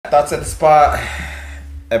Thoughts at the Spot,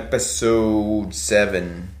 episode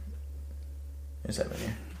 7. Or 7, yeah.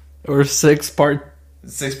 Or 6 part.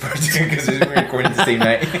 6 part 2 because we're recording the same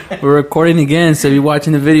night. We're recording again, so you're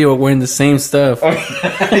watching the video wearing the same stuff. Oh,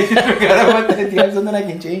 I forgot about that. Do you have something I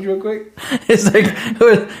can change real quick? It's like,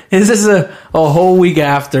 is this a whole week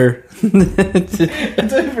after? I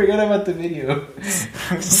totally forgot about the video.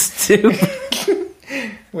 Stupid.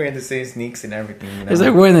 Wearing the same sneaks and everything. You know? It's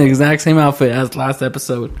like wearing the exact same outfit as last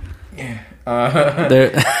episode. Yeah.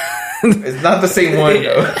 It's not the same one,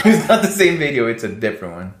 though. It's not the same video. It's a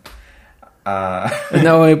different one.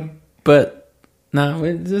 No, but no,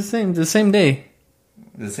 it's the same. The same day.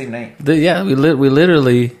 The same night. We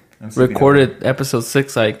literally recorded episode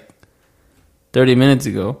 6 like 30 minutes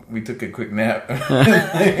ago. We took a quick nap.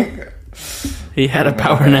 He had a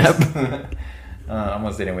power nap.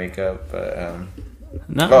 Almost didn't wake up, but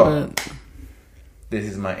but this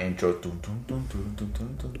is my intro. Dun, dun,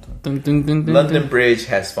 dun, London Bridge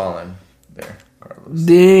has fallen. There, Carlos.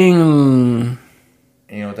 Ding.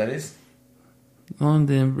 You know what that is?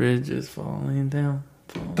 London Bridge is falling down.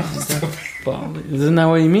 Falling. Isn't that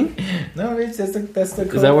what you mean? No, that's the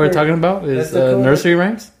code. Is that what we're talking about? Is nursery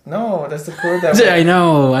rhymes? No, that's the code that. I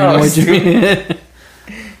know what you mean.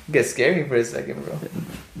 Get scary for a second, bro.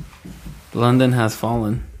 London has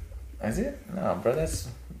fallen. Is it? No, bro. That's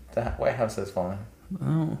the White House has fallen.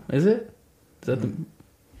 Oh, is it? Is that the?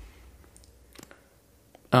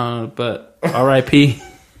 But R.I.P.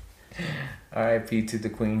 R.I.P. to the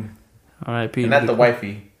Queen. R.I.P. And not the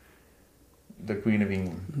wifey. The Queen of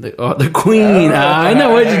England. The Queen. I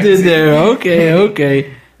know what you did there.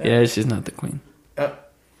 Okay. Yeah, she's not the Queen.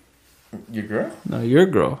 Your girl? No, your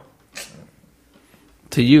girl.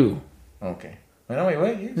 To you. Okay. No,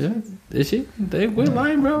 wait. Yeah. Is she? We're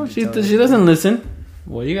lying, bro. She doesn't listen.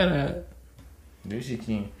 Well, you gotta. Dude, she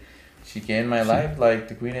can end my life like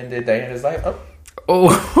the Queen ended Diana's life.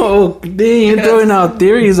 Oh, dang, you're throwing out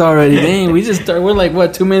theories already. Dang, we just started. We're like,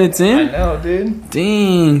 what, 2 minutes in? I know, dude.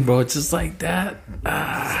 Dang, bro, just like that.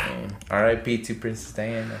 R.I.P. to Princess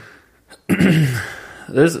Diana.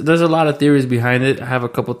 There's a lot of theories behind it. I have a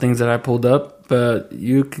couple things that I pulled up, but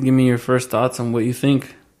you can give me your first thoughts on what you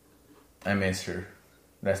think. I miss her.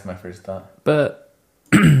 That's my first thought. But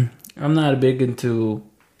I'm not big into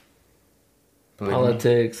Polygamy.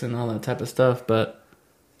 Politics and all that type of stuff, but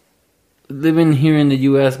living here in the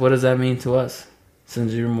U.S., what does that mean to us?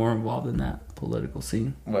 Since you're more involved in that political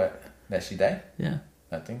scene. What? That she died? Yeah.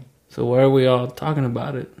 Nothing. So why are we all talking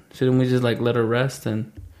about it? Shouldn't we just like let her rest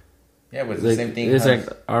and? Yeah, but it's the same thing. It's like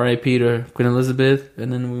R.I.P. to Queen Elizabeth,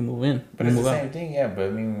 and then we move in. But it's the same thing, yeah. But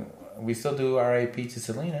I mean, we still do R.I.P. to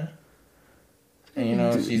Selena. And you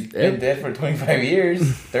know, she's been dead for 25 years,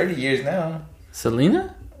 30 years now.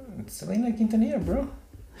 Selena Quintanilla, bro.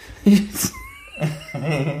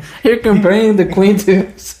 You're comparing the Queen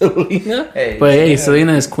to Selena? Hey,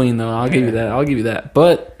 Selena is Queen, though. I'll give you that.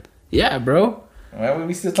 But, yeah, bro. Why would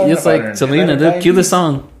we still talking about her? It's like Selena, dude. Cue the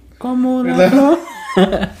song. Come on, Dude,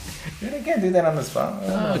 I can't do that on the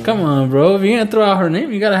spot. Come on, bro. If you're going to throw out her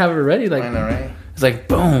name, you got to have her ready. Like, I know, right? It's like,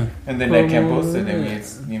 boom. And then I can't post it. I mean,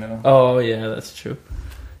 it's, you know. Oh, yeah, that's true.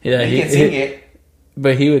 Yeah, he can sing it.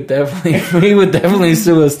 But he would definitely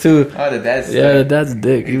sue us, too. Oh, the dad's the dad's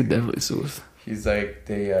dick. He would definitely sue us. He's like,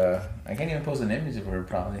 I can't even post an image of her,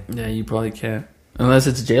 probably. Yeah, you probably can't. Unless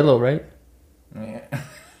it's J-Lo, right? Yeah.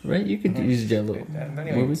 Right? You could use J-Lo. Don't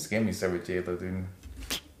even get me started with J-Lo, dude.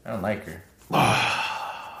 I don't like her.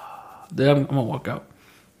 Dude, I'm going to walk out.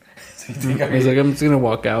 He's like, I'm just going to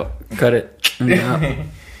walk out. Cut it.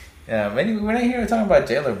 Yeah, when I hear her talking about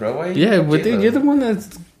J-Lo, bro, why? Yeah, but dude, you're the one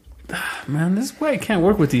that's... Man, this is why I can't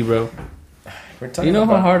work with you, bro. You know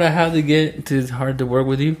how hard I have to get to hard to work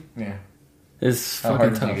with you? Yeah. It's how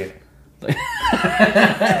fucking hard tough. Did you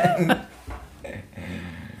get?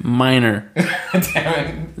 Minor.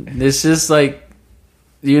 Damn it. It's just like,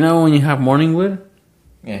 you know when you have morning wood?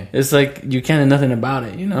 Yeah. It's like you can't do nothing about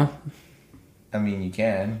it, you know? I mean, you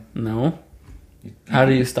can. No. How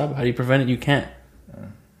do you stop it? How do you prevent it? You can't.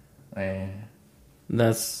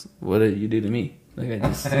 That's what you do to me. Like I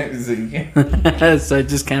just, so I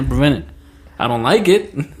just can't prevent it. I don't like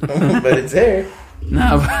it, but it's there.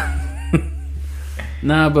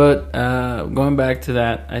 But going back to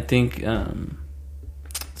that, I think.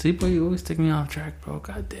 See, boy, you always take me off track, bro.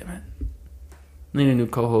 God damn it! Need a new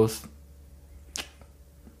co-host.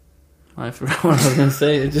 I forgot what I was gonna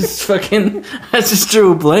say. It just fucking. I just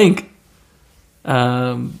drew a blank.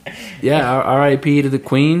 Yeah, R.I.P. to the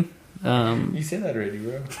Queen. You said that already,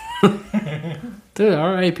 bro. Dude,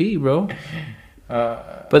 R.I.P., bro.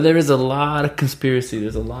 But there is a lot of conspiracy.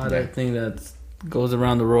 There's a lot of thing that goes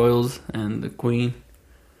around the royals and the Queen.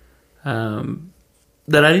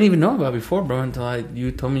 that I didn't even know about before, bro, until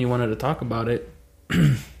you told me you wanted to talk about it.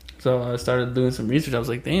 So I started doing some research. I was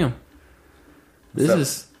like, damn,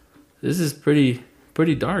 this is pretty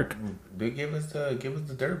dark. Dude, give us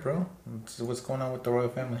the dirt, bro. What's going on with the royal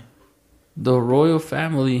family? The royal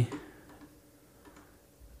family,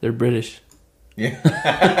 they're British.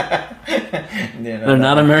 Yeah. They're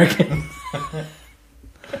not American.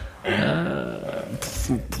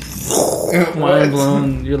 Mind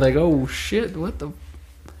blown. You're like, oh shit, what the?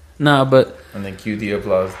 Nah, but and then cue the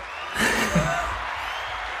applause.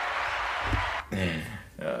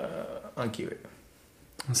 Uncue it.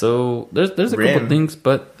 So there's a couple things,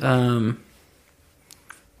 but I'm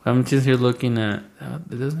just here looking at.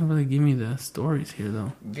 It doesn't really give me the stories here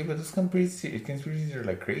though. Yeah, but those conspiracies are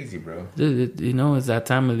like crazy, bro. You know, it's that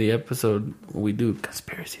time of the episode when we do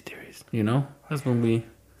conspiracy theories. You know, that's when we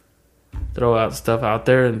throw out stuff out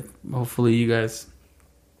there, and hopefully you guys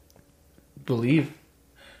believe.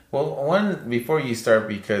 Well, one before you start,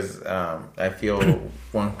 because I feel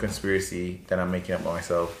one conspiracy that I'm making up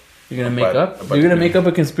myself. You're gonna make up? You're gonna make up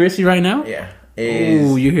a conspiracy right now? Yeah.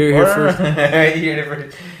 Ooh, you hear it here first. You heard it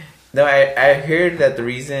first. No, I heard that the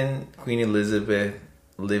reason Queen Elizabeth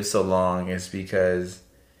lived so long is because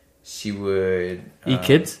she would eat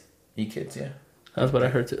kids. Eat kids, yeah. That's what I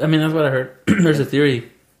heard too. I mean, that's what I heard. There's a theory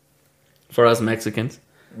for us Mexicans.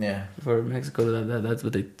 Yeah. For Mexico, that's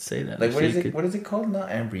what they say. That like, what is it? What is it called? Not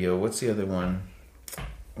embryo. What's the other one?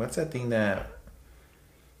 What's that thing that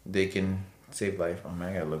they can save life? Oh man,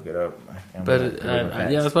 I gotta look it up. But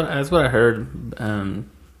yeah, that's what I heard.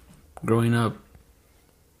 Growing up,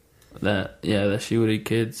 that she would eat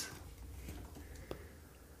kids.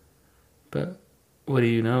 But what do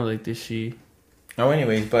you know? Like, did she? Oh,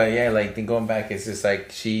 anyways, but yeah, like going back, it's just like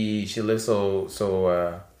she lived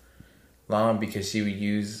so long because she would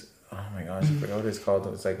use. Oh my gosh, I forgot what it's called.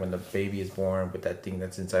 It's like when the baby is born with that thing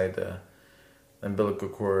that's inside the umbilical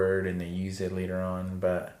cord, and they use it later on.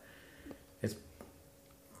 But it's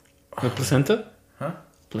the placenta, huh?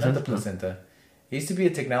 Placenta. It used to be a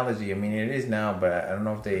technology. I mean, it is now, but I don't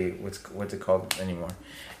know if they what's it called anymore.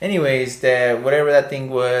 Anyways, that whatever that thing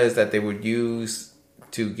was that they would use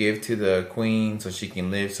to give to the queen so she can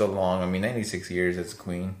live so long. I mean, 96 years as a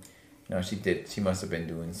queen. You know, she must have been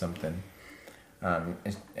doing something.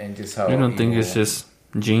 And just how you don't think it's just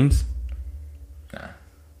genes? Nah.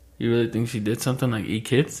 You really think she did something like eat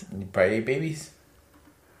kids? Probably ate babies.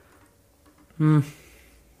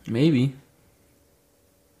 Maybe.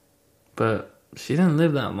 But she didn't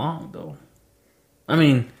live that long, though. I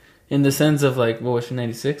mean, in the sense of like, what was she,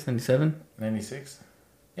 96, 97? 96.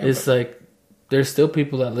 Yeah, it's like, there's still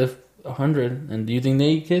people that live 100. And do you think they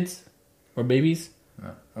eat kids? Or babies?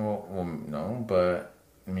 No. Well, no, but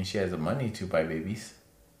I mean, she has the money to buy babies.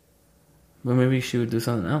 But maybe she would do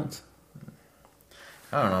something else.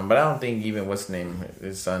 I don't know, but I don't think even what's the name,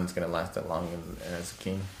 his son's gonna last that long as a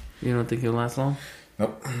king. You don't think he'll last long?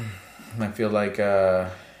 Nope. I feel like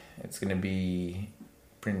it's gonna be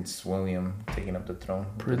Prince William taking up the throne.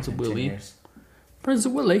 Prince Willie. Prince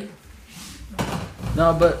Willie.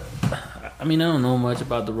 No, but I mean, I don't know much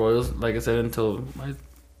about the royals. Like I said, until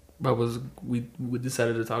we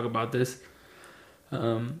decided to talk about this.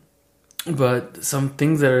 But some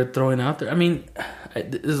things that are throwing out there. I mean,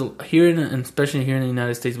 especially here in the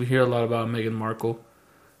United States, we hear a lot about Meghan Markle.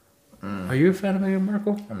 Are you a fan of Meghan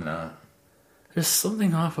Markle? I'm not. There's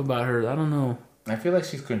something off about her. I don't know. I feel like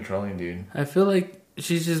she's controlling, dude. I feel like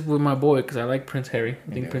she's just with my boy because I like Prince Harry.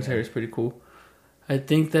 I think Prince Harry's pretty cool. I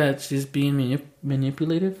think that she's being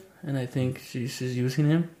manipulative, and I think she's just using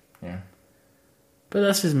him. Yeah. But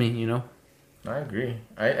that's just me, you know. I agree.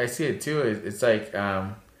 I see it too. It's like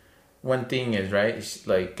one thing is right.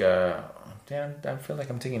 Like damn, I feel like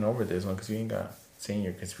I'm taking over this one because you ain't got saying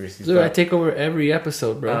your conspiracy. Dude, I take over every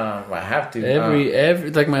episode, bro. I have to.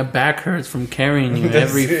 Every like my back hurts from carrying you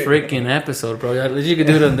every freaking episode, bro. At least you could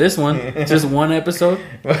do it on this one, just one episode.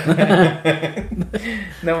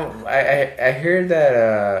 No, I heard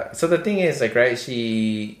that. So the thing is, like, right?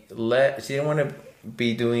 She didn't want to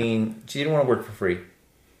be doing. She didn't want to work for free.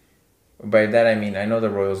 By that I mean I know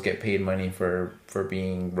the royals get paid money for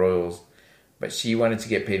being royals, but she wanted to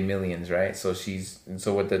get paid millions, right? So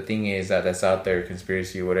what the thing is that's out there,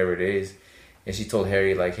 conspiracy or whatever it is she told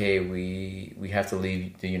Harry like, hey, we have to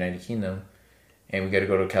leave the United Kingdom, and we got to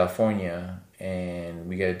go to California, and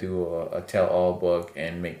we got to do a tell-all book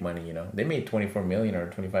and make money. You know, they made 24 million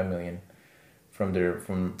or 25 million from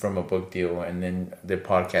a book deal, and then the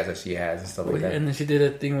podcast that she has and stuff like that. And then she did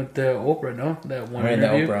a thing with the Oprah, no? That one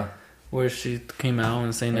interview. The Oprah. Where she came out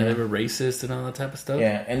and saying that they were racist and all that type of stuff.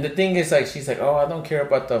 Yeah, and the thing is, like, she's like, oh, I don't care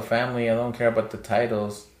about the family. I don't care about the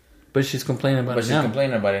titles. But she's complaining about But it she's now.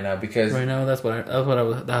 complaining about it now because Right now, that's what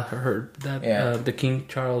I heard. That the King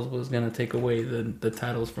Charles was going to take away the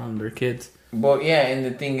titles from their kids. Well, yeah, and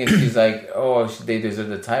the thing is, she's like, oh, they deserve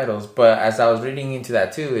the titles. But as I was reading into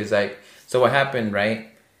that too, is like, so what happened, right?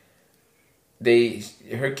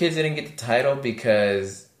 Her kids didn't get the title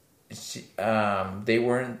because they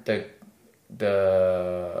weren't the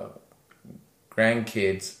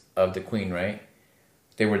grandkids of the queen, right?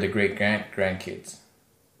 They were the great grandkids.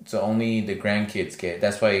 So only the grandkids get.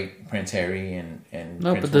 That's why Prince Harry and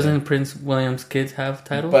no, Prince but doesn't William. Prince William's kids have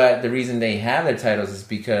titles? But the reason they have their titles is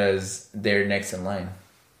because they're next in line.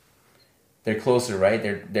 They're closer, right?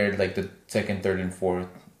 They're like the second, third, and fourth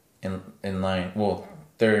in line. Well,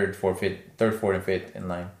 third, fourth, and fifth in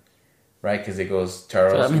line, right? Because it goes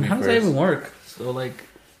Charles. So, I mean, how does that even work? So like,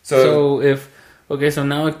 so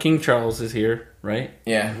now King Charles is here, right?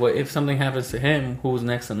 Yeah. What if something happens to him? Who's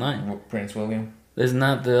next in line? Prince William. Is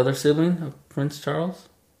not the other sibling of Prince Charles?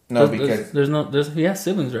 No, because he has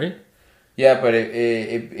siblings, right? Yeah, but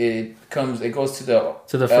it goes to the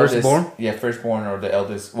eldest, firstborn. Yeah, firstborn or the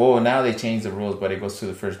eldest. Well, now they changed the rules, but it goes to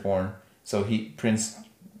the firstborn. So King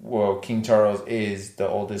Charles is the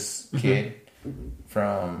oldest kid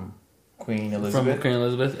from Queen Elizabeth. From Queen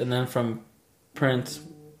Elizabeth, and then from Prince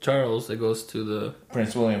Charles, it goes to the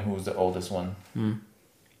Prince William, who's the oldest one.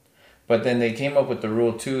 But then they came up with the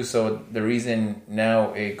rule too. So the reason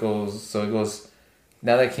now it goes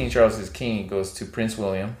now that King Charles is king, it goes to Prince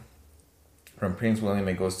William. From Prince William,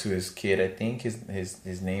 it goes to his kid. I think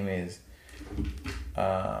his name is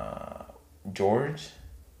Georgie.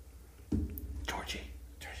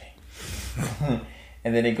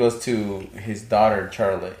 And then it goes to his daughter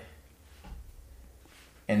Charlotte.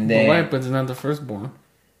 And then why? But it's not the firstborn.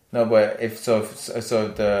 No, but if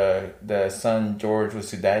the son George was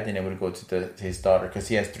to die, then it would go to his daughter because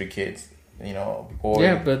he has 3 kids. You know, boy.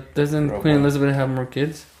 Yeah, but doesn't Queen Elizabeth have more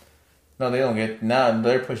kids? No, they don't get. Now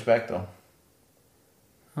they're pushed back though.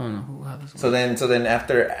 I don't know how this works. So then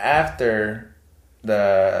after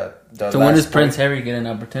the so when does Prince Harry get an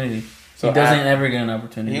opportunity? So he doesn't ever get an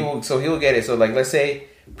opportunity. He will get it. So like, let's say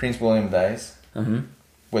Prince William dies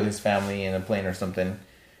with his family in a plane or something.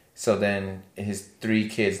 So then his 3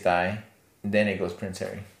 kids die. Then it goes Prince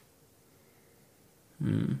Harry.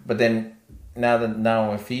 But then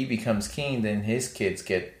now if he becomes king, then his kids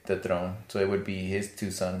get the throne. So it would be his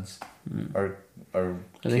 2 sons or I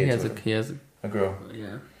think he has a girl.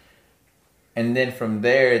 Yeah. And then from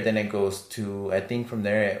there, then it goes to. I think from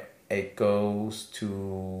there it goes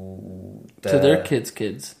to their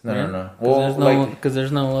kids. No, right? no. Well, because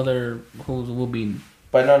there's no other who will be.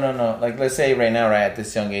 But no. Like, let's say right now, right at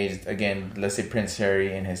this young age, again, let's say Prince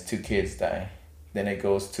Harry and his 2 kids die. Then it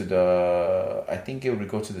goes to the. I think it would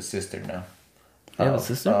go to the sister now. A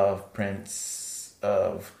sister of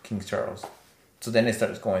King Charles. So then it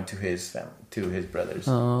starts going to his family, to his brothers.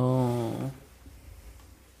 Oh.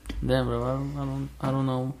 Damn, bro. I don't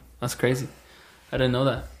know. That's crazy. I didn't know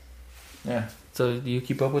that. Yeah. So do you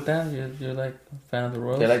keep up with that? You're like a fan of the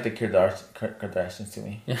royals? They're like the Kardashians to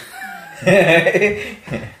me. Yeah.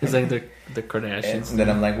 It's like the Kardashians. And then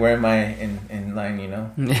I'm like, where am I in line? You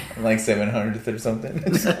know, I'm like 700th or something.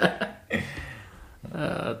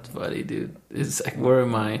 That's funny, dude. It's like, where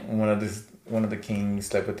am I? One of the kings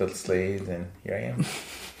slept with the slaves, and here I am.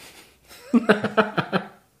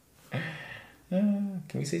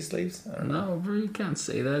 Can we say slaves? I don't know. No, bro, you can't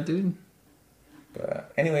say that, dude.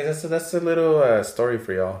 But anyways, that's a little story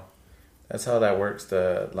for y'all. That's how that works.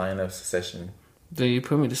 The line of succession. Dude, you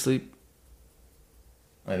put me to sleep.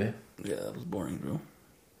 I did. Yeah, that was boring, bro.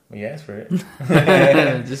 Well, you asked for it.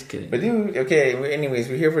 Just kidding. But dude, okay. Anyways,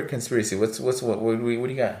 we're here for conspiracy. What do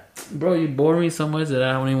you got? Bro, you bore me so much that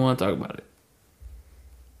I don't even want to talk about it.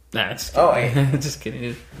 Nah, just kidding. Just kidding,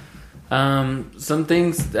 dude. Some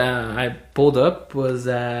things I pulled up was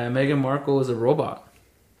Meghan Markle is a robot.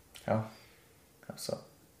 How so?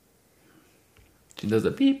 She does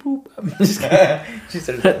a beep boop. She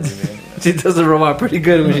started She does a robot pretty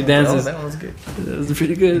good when she dances. That was good. That was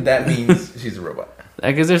pretty good. That means she's a robot.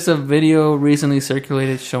 I guess there's a video recently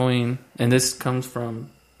circulated showing, and this comes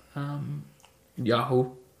from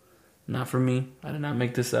Yahoo, not from me. I did not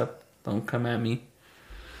make this up. Don't come at me.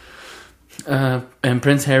 And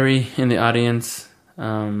Prince Harry in the audience,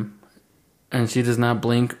 and she does not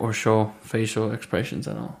blink or show facial expressions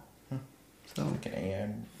at all. So,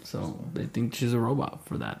 so they think she's a robot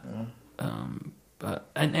for that. But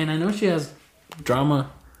and I know she has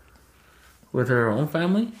drama with her own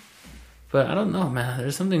family, but I don't know, man.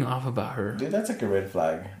 There's something off about her. Dude, that's like a red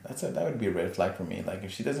flag. That would be a red flag for me. Like,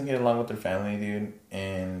 if she doesn't get along with her family, dude,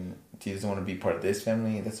 and she doesn't want to be part of this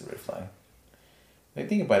family, that's a red flag. Like,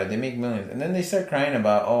 think about it. They make millions. And then they start crying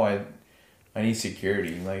about, I need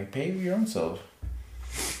security. Like, pay your own self.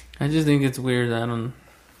 I just think it's weird. I don't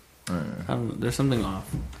there's something off.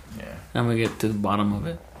 Yeah. I'm going to get to the bottom of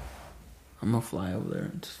it. I'm going to fly over there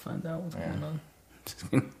and just find out what's going on.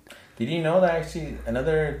 Did you know that actually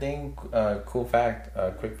another thing, cool fact,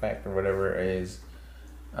 quick fact or whatever is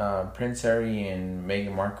Prince Harry and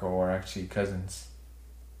Meghan Markle are actually cousins.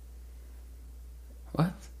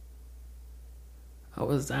 What? How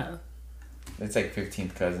was that? It's like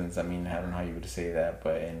 15th cousins. I mean, I don't know how you would say that,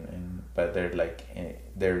 but but they're like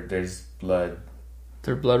there's blood.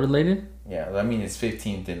 They're blood related? Yeah, I mean it's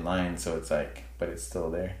 15th in line, so it's like, but it's still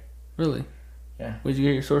there. Really? Yeah. Where'd you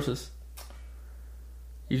get your sources?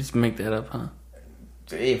 You just make that up, huh?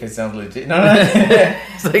 If it sounds legit. No.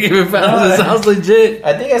 It's like if it sounds legit.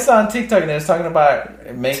 I think I saw on TikTok and they was talking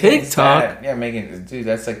about Megan's TikTok? dad. Yeah, Megan. Dude,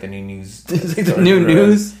 that's like the new news. It's like the new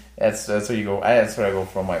news? That's where you go. That's where I go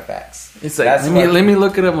for my facts. It's like, let me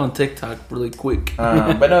look it up on TikTok really quick.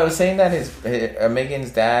 But no, I was saying that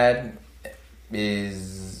Megan's dad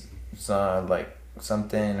is like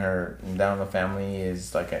something, or down the family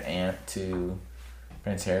is like an aunt to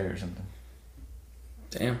Prince Harry or something.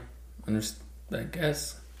 Damn. I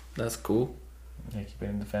guess. That's cool. Yeah, keep it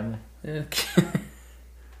in the family. Yeah.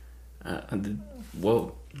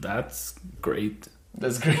 Well, that's great.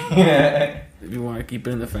 That's great. If you want to keep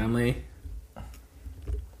it in the family,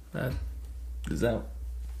 is that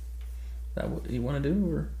what you want to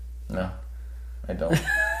do, or? No, I don't.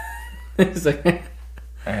 It's like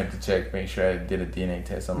I had to check, make sure I did a DNA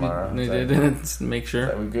test on Lara. They didn't make sure. Is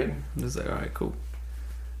that we good? It's like, all right, cool.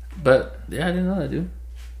 But yeah, I didn't know that, dude.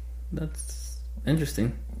 That's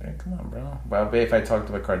interesting. Yeah, come on, bro. Well, if I talked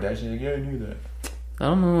about Kardashians, yeah, I knew that. I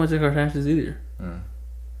don't know much of Kardashians either.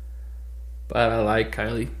 But I like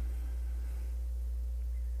Kylie.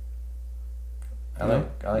 I like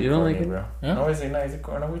you don't Kourtney, like it, bro. Huh? No, is it nice? Which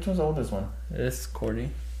one's the oldest one? It's Kourtney.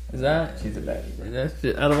 Is that? She's a baddie, bro. That's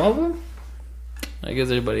out of all of them? I guess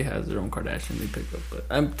everybody has their own Kardashian they pick up, but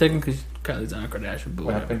I'm technically Kylie's not a Kardashian. But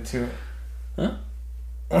what happened to? Huh?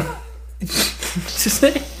 Just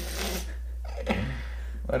say.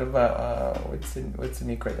 What about what's the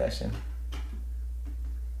new Kardashian?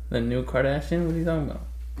 The new Kardashian? What are you talking about?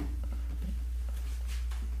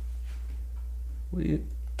 What are you?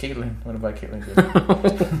 Caitlyn. What about Caitlyn?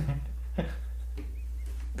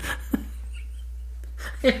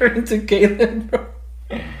 You're into Caitlyn, bro.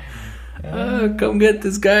 Come get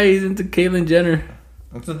this guy. He's into Caitlyn Jenner.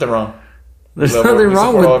 There's nothing wrong. There's nothing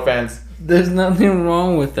wrong with all fans. There's nothing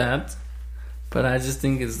wrong with that, but I just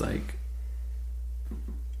think it's like,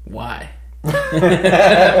 why?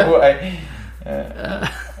 Why?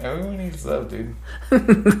 Everyone needs love, dude.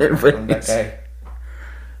 From that guy.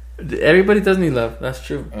 Everybody does need love. That's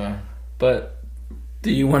true. Yeah. But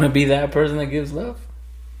do you want to be that person that gives love?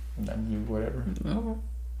 I mean, whatever. No.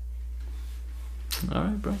 All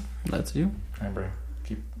right, bro. That's you. All right, bro.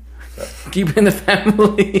 Keep in the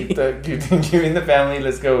family. Keep in the family.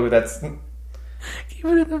 Let's go. Keep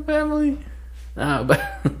it in the family.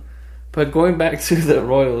 But going back to the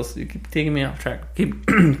Royals, you keep taking me off track.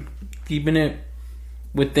 Keeping it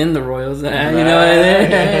within the Royals. You know what I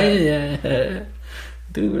mean? Yeah.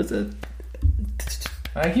 Dude, what's that?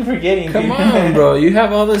 I keep forgetting. Come on, bro. You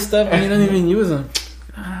have all this stuff and you don't even use them.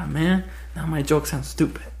 Man. Now my joke sounds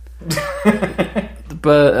stupid.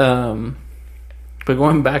 But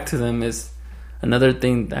going back to them is another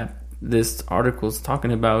thing that this article is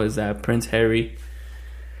talking about is that Prince Harry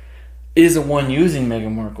is the one using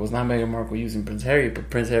Meghan Markle. It's not Meghan Markle using Prince Harry, but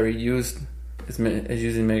Prince Harry is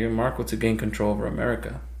using Meghan Markle to gain control over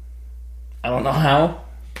America. I don't know how.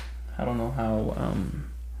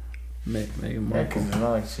 Meghan Markle. Because it's not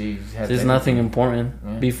like she has. There's nothing important.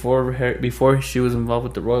 Yeah. Before she was involved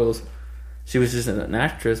with the Royals, she was just an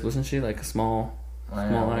actress, wasn't she? Like a small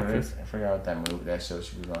actress. I forgot what that show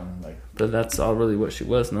she was on. Like, but that's all really what she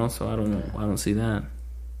was, no? So I don't know. I don't see that.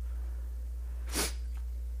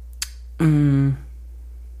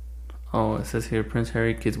 Oh, it says here, Prince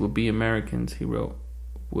Harry kids will be Americans. He wrote,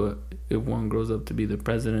 "What if one grows up to be the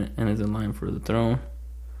president and is in line for the throne?"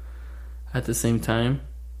 At the same time,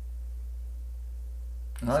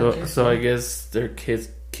 so I guess their kids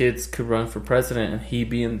could run for president and he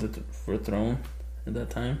be in for throne at that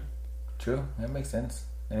time. True, that makes sense.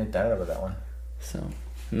 I didn't doubt about that one. So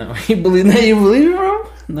now you believe it, bro.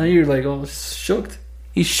 Now you're like all shooked.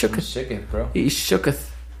 He's shooketh. Shooketh, bro. He's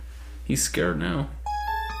shooketh. He's scared now.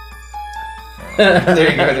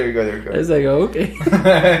 There you go. It's like, okay.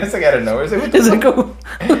 It's like out of nowhere. It's like,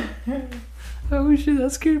 oh shit,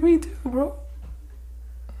 that scared me too, bro.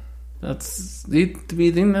 That's do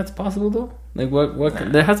you think that's possible though? Like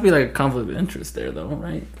what there has to be like a conflict of interest there though,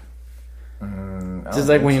 right? Just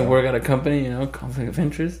like when you work at a company, conflict of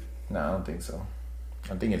interest. No, I don't think so.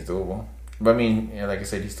 I think it's doable. But I mean, like I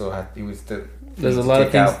said, he would still. There's a lot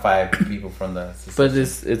of things. Out 5 people from the system. But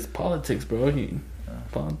it's politics, bro.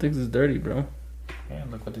 Politics is dirty, bro. Yeah,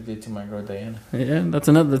 look what they did to my girl Diana. Yeah, that's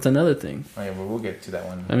another thing. Oh yeah, but we'll get to that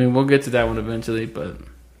one. I mean, we'll get to that one eventually, but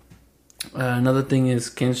another thing is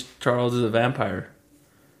King Charles is a vampire.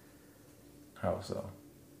 How so?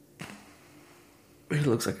 He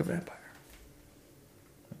looks like a vampire.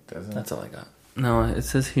 Doesn't? That's all I got. No, it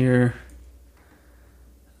says here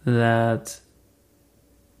that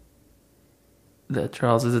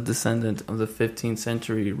Charles is a descendant of the 15th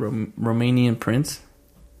century Romanian prince.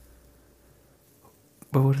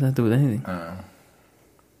 But what does that have to do with anything? I don't know.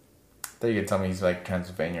 I thought you could tell me he's like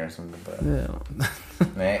Transylvania or something, but...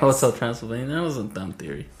 Yeah. Also Transylvania. That was a dumb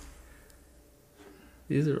theory.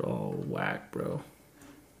 These are all whack, bro.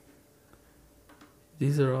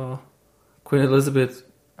 These are all... Queen Elizabeth...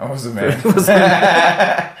 I was a man.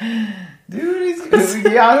 Dude,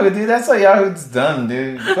 Yahoo, dude. That's what Yahoo's done,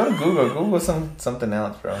 dude. Go to Google. Google something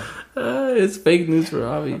else, bro. It's fake news for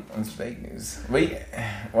Avi. It's fake news. Wait,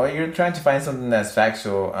 while you're trying to find something that's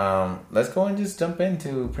factual, let's go and just jump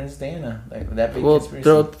into Prince Diana. Like that big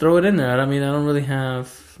conspiracy. Throw it in there. I mean, I don't really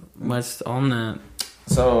have much on that.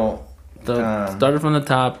 So, started from the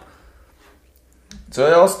top. So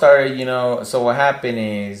it all started, so what happened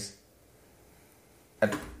is,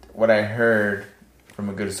 what I heard from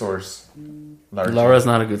a good source, Laura's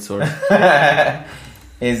not a good source,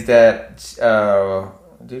 is that,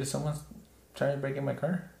 dude, is someone trying to break in my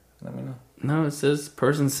car? Let me know. No, it says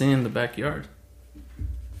person seen in the backyard.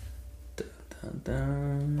 Dun, dun,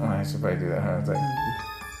 dun. Oh, I should probably do that, huh? It's like...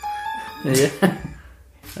 Yeah.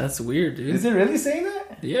 That's weird, dude. Is it really saying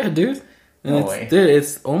that? Yeah, dude. And No way. Dude,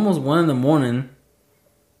 it's almost 1 a.m.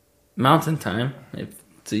 Mountain time.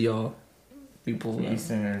 To y'all people.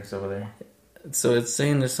 Easterners over there. So it's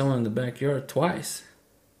saying there's someone in the backyard twice.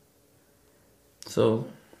 So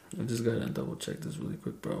I just gotta double check this really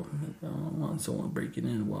quick, bro. I don't want someone breaking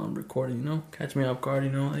in while I'm recording, Catch me off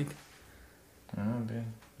guard, like. Oh,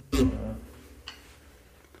 dude.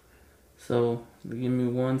 So give me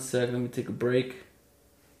 1 second. Let me take a break.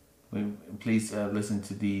 Please listen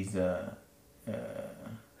to these.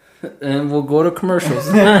 And we'll go to commercials.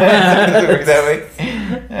 Does it work that way?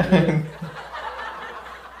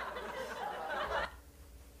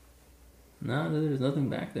 No, there's nothing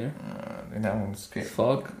back there. That one's good.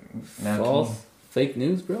 Fuck. False. Fake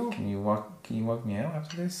news, bro. Can you walk me out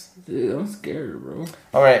after this? Dude, I'm scared, bro.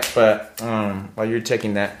 All right, but while you're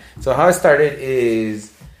checking that, so how it started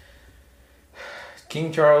is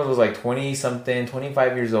King Charles was like 20-something,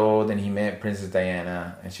 25 years old, and he met Princess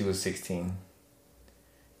Diana, and she was 16.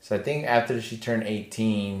 So I think after she turned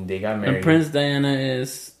 18, they got married. And Prince Diana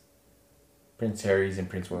is Prince Harry's and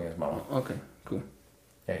Prince William's mama. Okay, cool.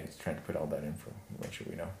 Yeah, he's trying to put all that in for make sure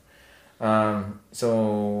we know.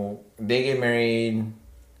 So they get married.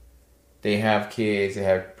 They have kids. They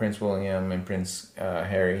have Prince William and Prince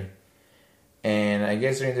Harry. And I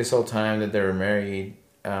guess during this whole time that they were married,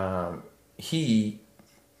 King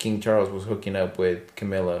Charles, was hooking up with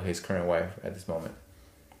Camilla, his current wife at this moment.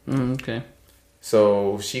 Okay.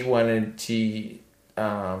 So Prince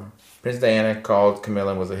Diana called Camilla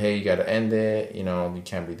and was like, hey, you gotta end it. You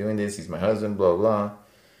can't be doing this. He's my husband, blah, blah.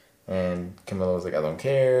 And Camilla was like, I don't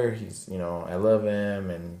care. He's, I love him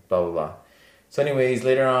and blah, blah, blah. So anyways,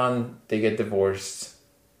 later on, they get divorced,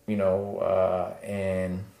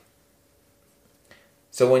 and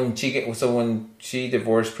so when she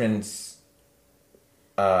divorced Prince,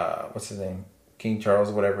 what's his name? King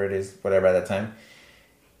Charles, whatever at that time,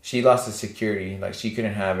 she lost the security. Like, she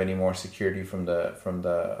couldn't have any more security from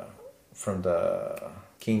the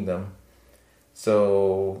kingdom.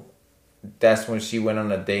 So that's when she went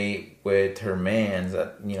on a date with her man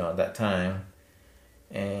at that time.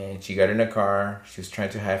 And she got in a car. She was trying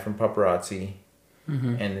to hide from paparazzi.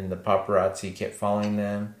 Mm-hmm. And then the paparazzi kept following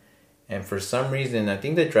them. And for some reason, I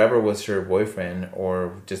think the driver was her boyfriend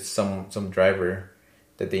or just some driver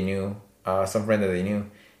that they knew, some friend that they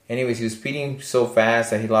knew. Anyways, he was speeding so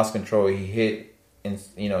fast that he lost control. He hit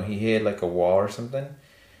like a wall or something.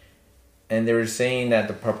 And they were saying that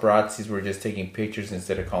the paparazzis were just taking pictures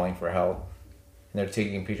instead of calling for help. And they're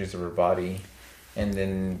taking pictures of her body. And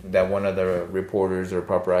then that one of the reporters or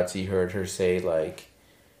paparazzi heard her say, like,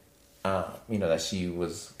 that she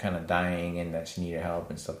was kind of dying and that she needed help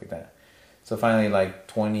and stuff like that. So finally, like,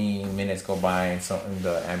 20 minutes go by and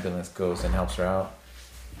the ambulance goes and helps her out.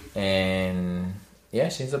 And, yeah,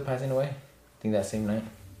 she ends up passing away. I think that same night.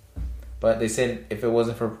 But they said if the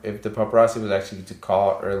paparazzi was actually to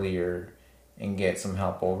call earlier and get some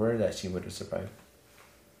help over, that she would have survived.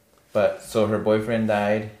 But so her boyfriend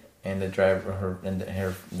died, and the driver,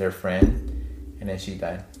 their friend, and then she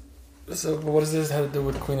died. So what does this have to do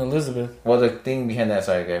with Queen Elizabeth? Well, the thing behind that,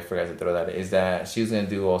 sorry, I forgot to throw that, is that she was gonna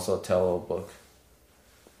do also a tell-all book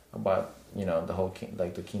about the whole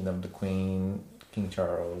the kingdom, the Queen, King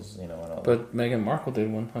Charles, and all that. But Meghan Markle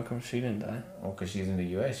did one. How come she didn't die? Well, because she's in the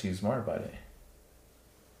U.S., she's smart about it.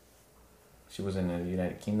 She was in the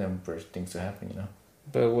United Kingdom for things to happen,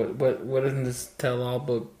 But what in this tell-all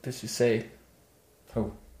book did she say?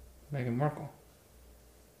 Who? Meghan Markle.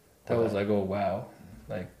 That was like, oh wow,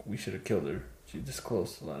 like we should have killed her. She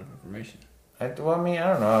disclosed a lot of information. I don't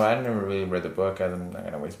know. I never really read the book. I'm not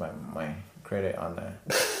gonna waste my credit on that.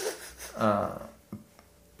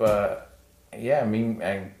 But yeah,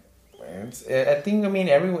 I think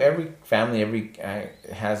every family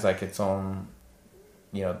has like its own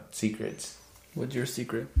secrets. What's your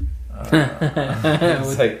secret?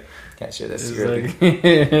 It's like can't share that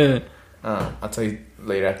secret. I'll tell you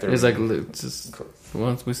later after. It's like just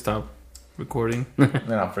once we stop recording,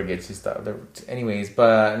 then I'll forget to stop. Anyways,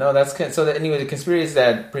 but no, anyway, the conspiracy is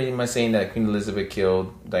that pretty much saying that Queen Elizabeth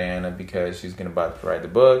killed Diana because she was about to write the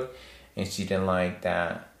book, and she didn't like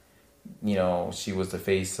that. She was the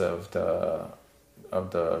face of the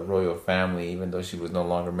royal family, even though she was no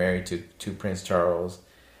longer married to Prince Charles,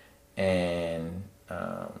 and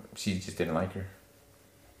she just didn't like her.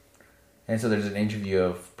 And so there's an interview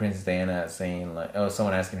of Princess Diana saying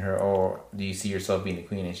someone asking her, "Oh, do you see yourself being the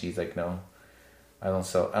queen?" And she's like, "No, I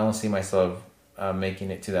don't see myself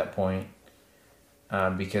making it to that point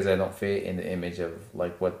because I don't fit in the image of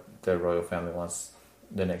like what the royal family wants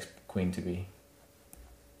the next queen to be."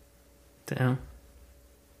 Damn.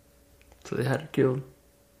 So they had her killed.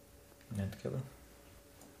 They had to kill her.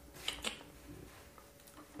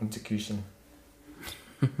 Execution.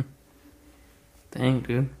 Dang,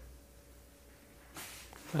 dude.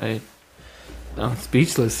 I'm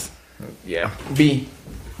speechless. Yeah.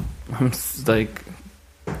 I'm like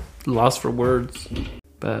lost for words.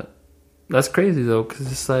 But that's crazy though, because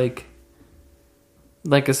it's like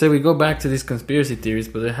I said, we go back to these conspiracy theories,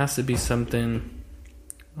 but there has to be something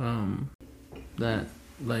that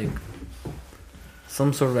like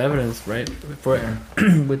some sort of evidence, right? For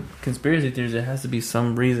with conspiracy theories, there has to be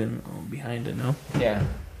some reason behind it, no? Yeah.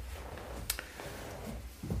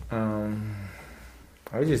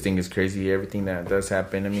 I just think it's crazy everything that does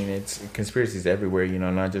happen. I mean, it's conspiracies everywhere,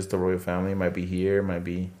 not just the royal family. It might be here, it might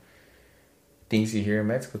be things you hear in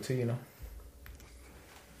Mexico too,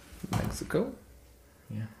 Mexico?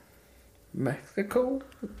 Yeah. Mexico?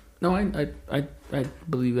 No, I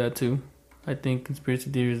believe that too. I think conspiracy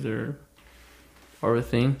theories are a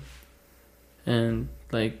thing. And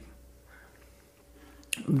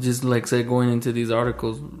just say going into these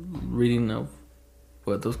articles, reading of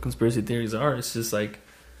what those conspiracy theories are, it's just like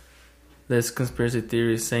this conspiracy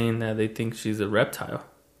theory is saying that they think she's a reptile.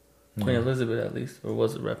 Queen Elizabeth, at least, or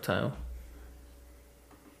was a reptile,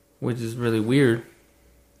 which is really weird.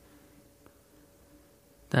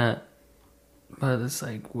 But it's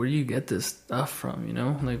like, where do you get this stuff from?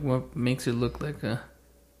 What makes it look like a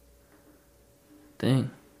thing?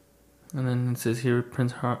 And then it says here,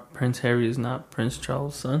 Prince Harry is not Prince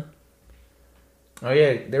Charles' son. Oh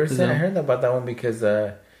yeah, they were saying I heard about that one because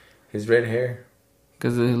his red hair.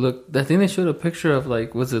 Because I think they showed a picture of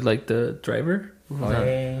was it the driver?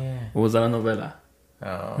 Yeah. Or was that a novela?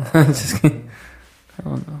 Oh, just kidding. I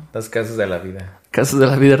don't know. Los casos de la vida. Casos de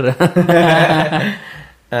la vida real.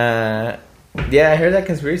 Yeah, I heard that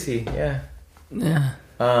conspiracy. Yeah. Yeah.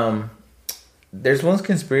 There's one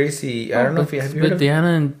conspiracy. I don't know if you have heard of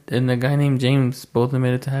Diana and the guy named James both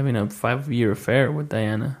admitted to having a 5-year affair with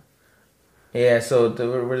Diana. Yeah, so they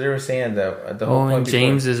were saying the whole point. And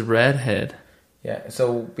James is redhead. Yeah,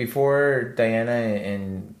 so before Diana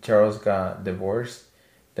and Charles got divorced,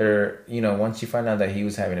 once she found out that he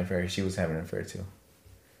was having an affair, she was having an affair too.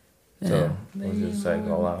 So it was just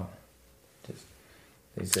all out.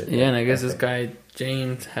 They said. Yeah, and I guess this guy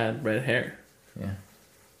James had red hair. Yeah.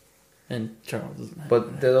 And Charles doesn't have.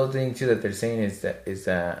 But the other thing too that they're saying is that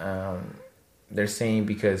they're saying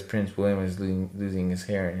because Prince William is losing his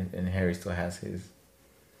hair and Harry still has his.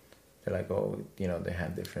 They're like, they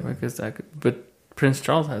have different. I guess but Prince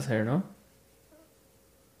Charles has hair, no?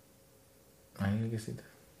 I guess he does.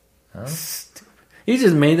 Huh? Stupid. You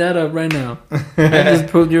just made that up right now. I just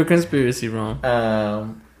proved your conspiracy wrong.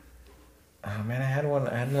 Oh man, I had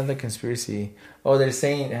another conspiracy. Oh, they're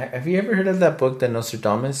saying, have you ever heard of that book, the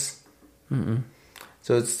Nostradamus? Mm-mm.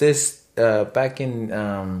 So it's this back in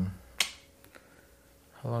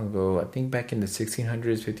how long ago? I think back in the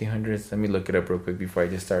 1600s, 1500s. Let me look it up real quick before I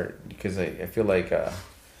just start, because I feel like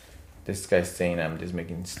this guy's saying I'm just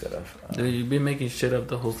making stuff up. Dude, you've been making shit up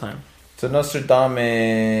the whole time. So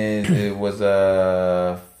Nostradamus it was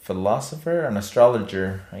a philosopher, an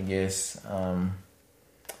astrologer, I guess.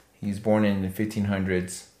 He's born in the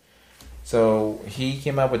 1500s. So he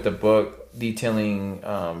came out with a book detailing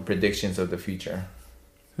predictions of the future.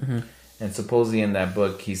 Mm-hmm. And supposedly in that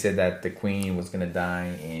book, he said that the queen was going to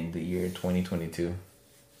die in the year 2022.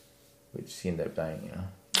 Which she ended up dying, you know.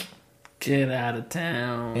 Get out of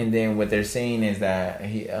town. And then what they're saying is that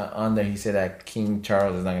he on there he said that King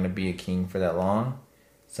Charles is not going to be a king for that long.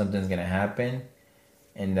 Something's going to happen.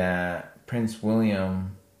 And that Prince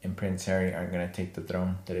William and Prince Harry are going to take the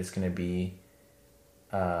throne. That it's going to be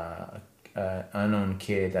an unknown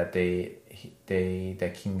kid that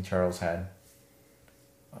that King Charles had.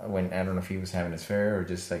 When I don't know if he was having his affair or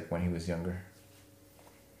just like when he was younger.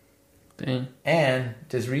 Dang. And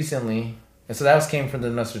just recently, so that came from the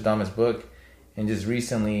Nostradamus book, and just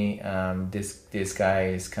recently, this guy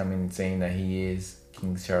is coming saying that he is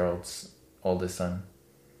King Charles' oldest son,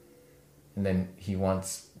 and then he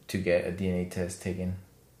wants to get a DNA test taken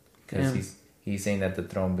because he's saying that the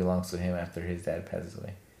throne belongs to him after his dad passes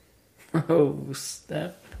away. Oh,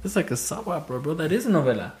 snap! It's like a soap opera, bro. That is a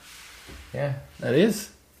novela. Yeah, that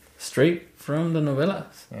is. Straight from the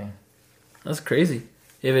novellas. Yeah. That's crazy.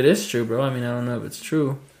 If it is true, bro. I mean, I don't know if it's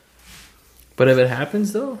true. But if it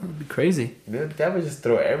happens, though, it'd be crazy. Dude, that would just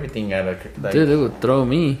throw everything out of... Like, dude, it would throw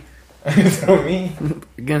me. Throw me?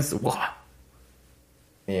 Against the wall.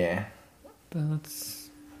 Yeah.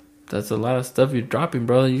 That's a lot of stuff you're dropping,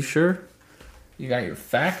 bro. You sure? You got your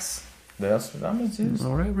facts? That's what I'm going to do.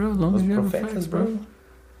 All right, bro. As long as you have your facts, bro.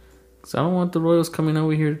 Because I don't want the royals coming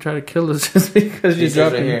over here to try to kill us just because you're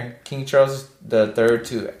dropping. Right here. King Charles III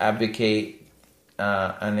to abdicate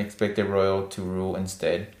unexpected royal to rule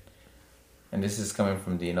instead. And this is coming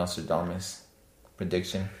from the Nostradamus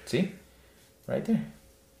prediction. See? Right there.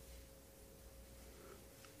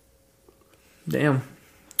 Damn.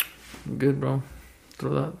 Good, bro.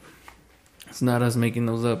 Throw that. It's not us making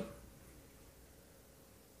those up.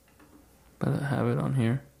 But I have it on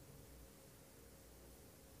here.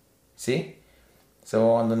 See? So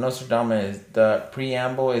on the Nostradamus, the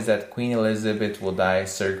preamble is that Queen Elizabeth will die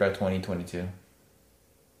circa 2022.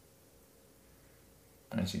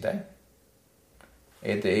 And she died.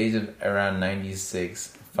 At the age of around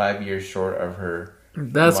 96, 5 years short of her.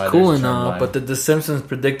 That's cool and all, but the Simpsons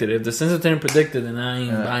predicted it. If the Simpsons didn't predict it, then I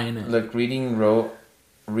ain't buying it. Look, reading row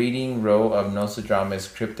of Nostradamus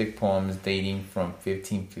cryptic poems dating from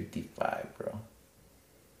 1555, bro.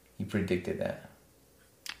 He predicted that.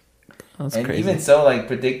 That's and crazy. Even so, like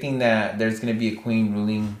predicting that there's gonna be a queen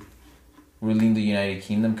ruling the United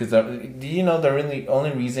Kingdom. Because do you know the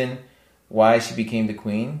only reason why she became the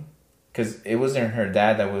queen? Because it wasn't her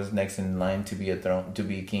dad that was next in line to be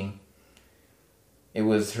a king. It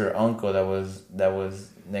was her uncle that was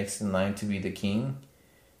next in line to be the king,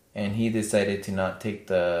 and he decided to not take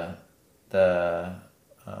the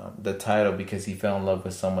title because he fell in love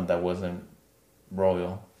with someone that wasn't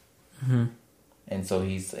royal. Mm-hmm. And so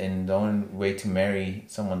the only way to marry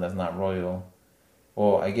someone that's not royal.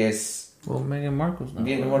 Well, I guess. Well, Meghan Markle's not.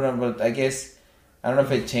 Yeah, but I guess I don't know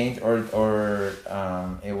if it changed or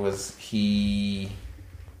it was he.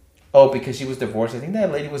 Oh, because she was divorced. I think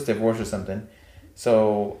that lady was divorced or something.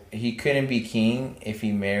 So he couldn't be king if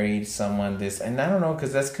he married someone this. And I don't know,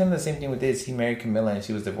 because that's kind of the same thing with this. He married Camilla and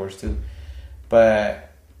she was divorced too.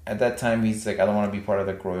 But at that time, he's like, I don't want to be part of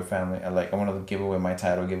the royal family. I want to give away my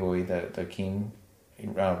title, give away the king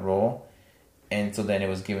role. And so then it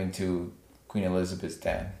was given to Queen Elizabeth's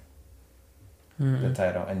dad, the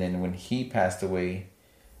title. And then when he passed away,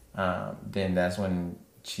 then that's when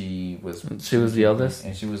she was the eldest?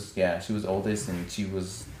 And she was oldest, and she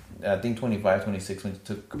was, I think, 25, 26 when she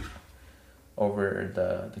took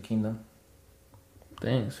over the kingdom.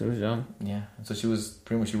 Dang, she was young. Yeah, so she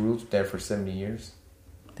ruled there for 70 years.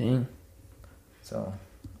 Dang. So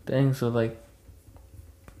like,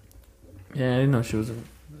 yeah, I didn't know she was a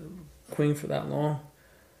queen for that long.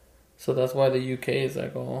 So that's why the UK is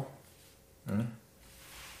like all,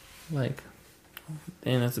 like,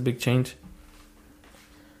 dang, that's a big change.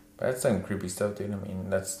 But that's some creepy stuff, dude. I mean,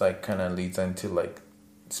 that's like kind of leads into like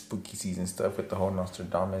spooky season stuff with the whole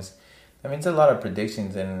Nostradamus. I mean, it's a lot of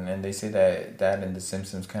predictions, and they say that and The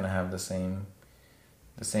Simpsons kind of have the same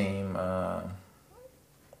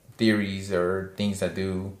theories or things that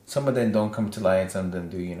do. Some of them don't come to light, some of them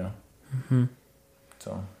do, you know. Mm-hmm.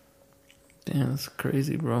 So, damn, that's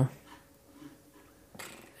crazy, bro.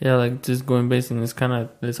 Yeah, like just going based on this kind of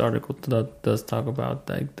this article does talk about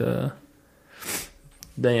like the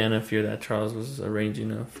Diana fear that Charles was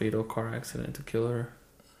arranging a fatal car accident to kill her.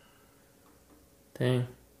 Dang.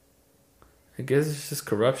 I guess it's just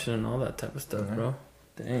corruption and all that type of stuff, bro.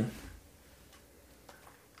 Dang.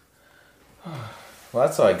 Well,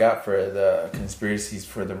 that's all I got for the conspiracies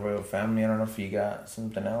for the royal family. I don't know if you got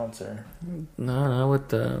something else or. No, not with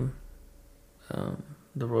the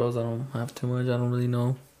royals. I don't have too much. I don't really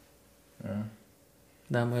know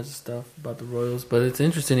that much stuff about the royals, but it's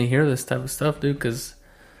interesting to hear this type of stuff, dude. Because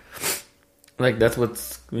like that's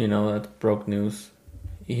what's that's broke news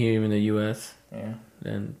here in the U.S. Yeah,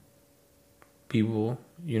 and people,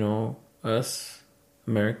 us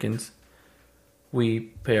Americans. We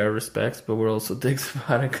pay our respects, but we're also dicks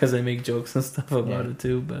about it because they make jokes and stuff about it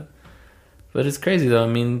too. But it's crazy though. I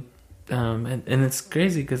mean, and it's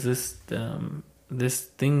crazy because this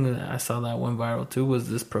thing that I saw that went viral too was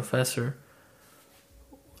this professor,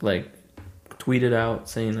 like, tweeted out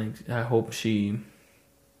saying like, I hope she,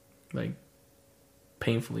 like,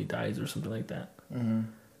 painfully dies or something like that. Mm-hmm.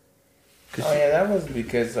 Oh yeah, that was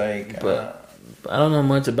because like. But I don't know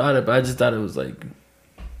much about it. But I just thought it was like.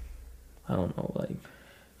 I don't know, like,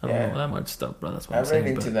 I don't know that much stuff, bro. That's what I'm saying. I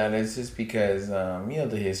read into that. It's just because,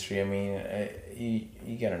 the history. I mean,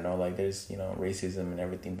 you gotta know, like, there's, racism and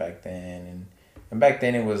everything back then. And back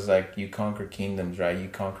then it was like you conquer kingdoms, right? You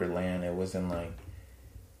conquer land. It wasn't like,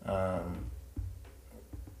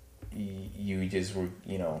 you just were,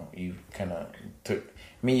 you kind of took,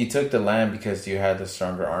 you took the land because you had the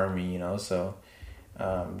stronger army, so...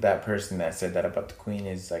 that person that said that about the queen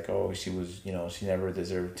is like, oh, she was, she never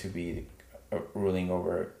deserved to be ruling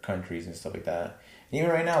over countries and stuff like that. And even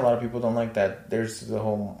right now, a lot of people don't like that. There's the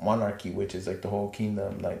whole monarchy, which is like the whole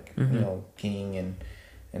kingdom, like, king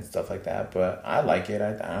and stuff like that. But I like it.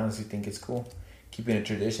 I honestly think it's cool. Keeping a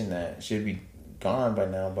tradition that should be gone by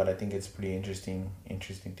now, but I think it's pretty interesting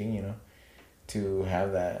thing, to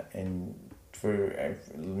have that. And for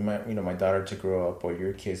my daughter to grow up, or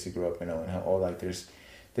your kids to grow up, and how like this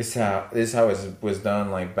how it was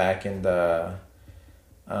done, like back in the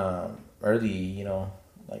early,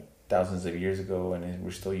 like thousands of years ago, and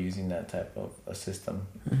we're still using that type of a system,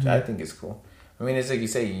 which I think is cool. I mean, it's like you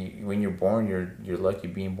say, when you're born, you're lucky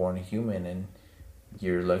being born a human, and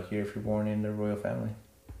you're luckier if you're born in the royal family,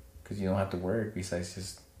 because you don't have to work besides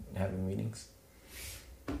just having meetings.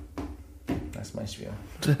 That's my spiel.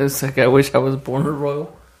 It's like I wish I was born a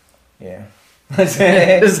royal. Yeah.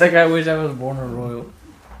 It's like I wish I was born a royal.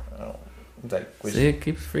 Oh, it's like see, it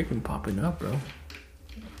keeps freaking popping up, bro.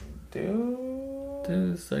 Dude,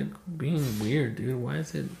 it's like being weird, dude. Why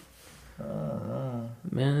is it?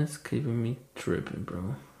 Man, it's keeping me tripping,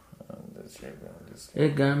 bro.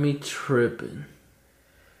 It got me tripping.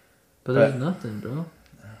 But there's nothing, bro.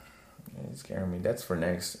 It's scaring me. That's for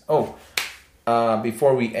next. Oh.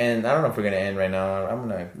 Before we end, I don't know if we're gonna end right now. I'm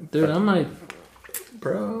gonna. Dude, I might.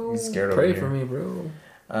 Bro, he's scared pray over for me, bro.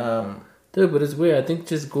 Dude, but it's weird. I think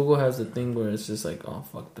just Google has a thing where it's just like all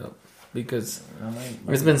fucked up because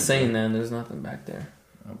it's been saying that and there's nothing back there.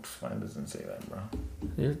 Mine doesn't say that, bro.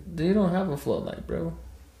 You don't have a floodlight, bro.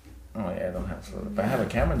 Oh yeah, I don't have floodlight, but I have a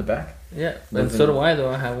camera in the back. Yeah, but so do I. Though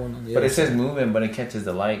I have one on the. But it says moving, but it catches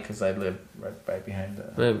the light because I live right behind the.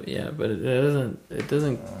 But yeah, but it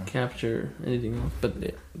doesn't capture anything else.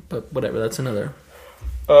 But whatever. That's another.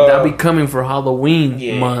 That'll be coming for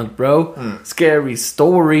Halloween month, bro. Scary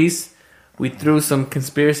stories. We threw some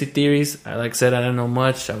conspiracy theories. Like I said, I didn't know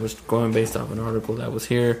much. I was going based off an article that was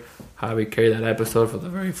here. Javi carried that episode for the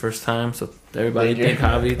very first time. So everybody thank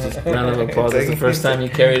Javi. Just round of applause. It's the first time he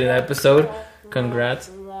carried an episode. Congrats.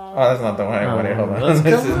 Oh, that's not the one I wanted. Hold on.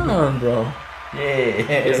 Come on, bro. Yeah.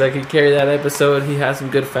 It's like he carried that episode. He has some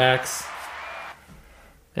good facts.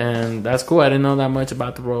 And that's cool. I didn't know that much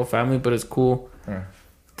about the royal family, but it's cool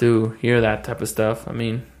to hear that type of stuff. I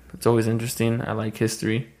mean, it's always interesting. I like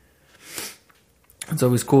history. It's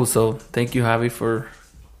always cool. So thank you, Javi, for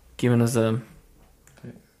giving us a...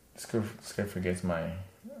 Scared forgets my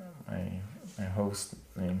host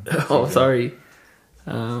name. Oh, sorry.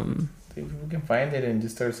 Dude, we can find it and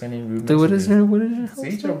just start sending rude dude, messages. What is your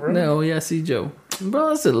Cijo, bro. No, yeah, Cijo. Bro,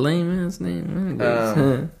 that's a lame ass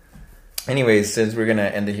name. Anyways, since we're gonna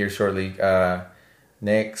end it here shortly,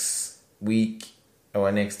 next week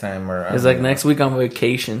or next time, or it's like next week on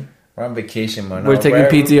vacation. We're on vacation, man. We're taking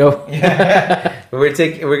PTO. Yeah,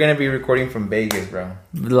 we're gonna be recording from Vegas, bro.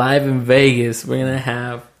 Live in Vegas. We're gonna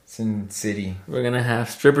have Sin City. We're gonna have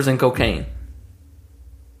strippers and cocaine.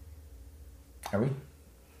 Are we?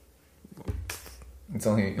 It's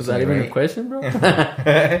only. Was that even a question, bro?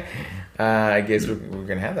 I guess we're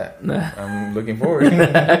gonna have that. I'm looking forward.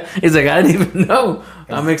 He's like, I didn't even know.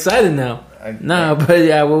 I'm excited now. But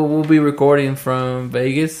yeah, we'll be recording from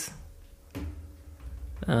Vegas.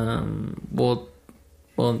 We'll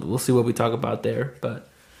see what we talk about there, but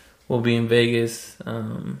we'll be in Vegas.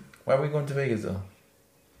 Why are we going to Vegas though?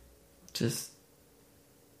 Just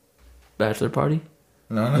bachelor party?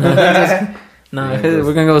 No.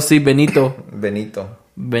 We're gonna go see Benito.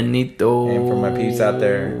 And for my peeps out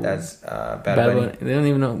there, that's Bad Bunny. They don't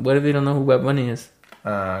even know. What if they don't know who Bad Bunny is?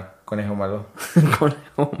 Conejo Malo.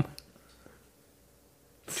 Conejo.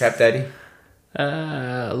 Trap Daddy.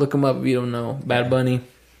 Look him up if you don't know. Bad Bunny.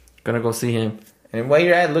 Gonna go see him. And while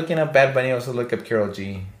you're at looking up Bad Bunny, also look up Karol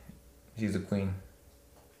G. She's the queen.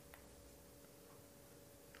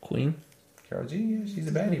 Queen? Karol G? Yeah, she's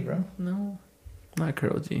a baddie, bro. No. Not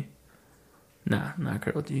Karol G. Nah, not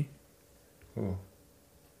Karol G. Who?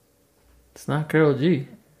 It's not Karol G.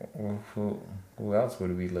 Who else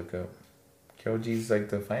would we look up? Karol G's like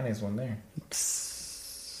the finest one there.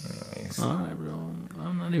 Nice. Alright, bro.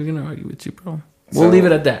 I'm not even gonna argue with you, bro. We'll leave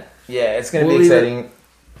it at that. Yeah, it's gonna be exciting.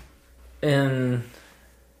 And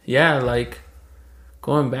yeah, like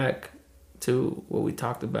going back to what we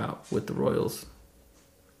talked about with the Royals.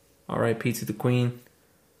 R.I.P. to the Queen.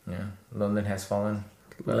 Yeah, London has fallen.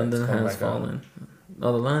 London has fallen.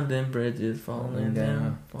 Oh, the London Bridge is falling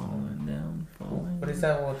down. What is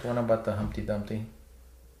that one about the Humpty Dumpty?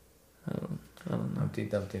 I don't know. Humpty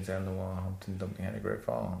Dumpty's on the wall. Humpty Dumpty had a great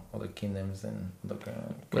fall. All the kingdoms and put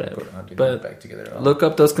Humpty Dumpty back together. Look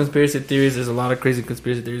up those conspiracy theories. There's a lot of crazy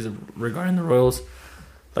conspiracy theories regarding the Royals,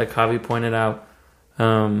 like Javi pointed out.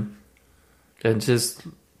 And just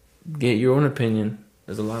get your own opinion.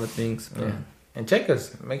 There's a lot of things. Yeah. And check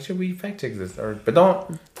us. Make sure we fact check this. But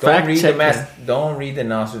don't read the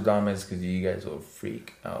Nostradamus because you guys will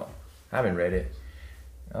freak out. I haven't read it.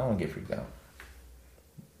 I don't get freaked out.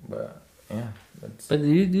 But yeah. But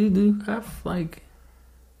you do have like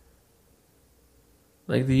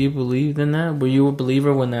do you believe in that? Were you a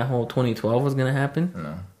believer when that whole 2012 was gonna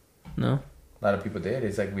happen? No. A lot of people did.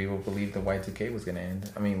 It's like we will believe the Y2K was gonna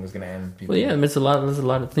end. Was gonna end. Well, yeah, there's a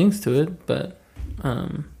lot of things to it, but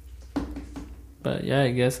yeah,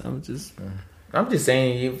 I guess I'm just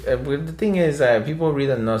saying. The thing is, people read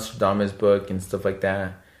the Nostradamus book and stuff like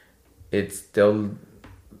that. They'll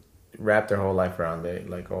wrap their whole life around it.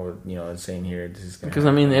 Like, it's saying here this is gonna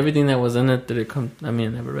happen. Everything that was in it, did it come? I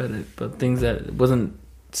never read it, but things that wasn't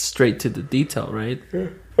straight to the detail, right? Yeah.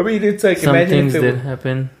 It's like some things did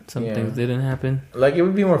happen, some things didn't happen. Like it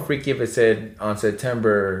would be more freaky if it said on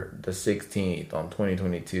September the 16th on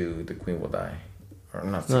 2022 the Queen will die, or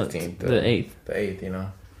not 16th, the 8th. The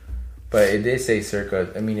 8th, But it did say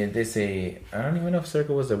circa. It did say, I don't even know if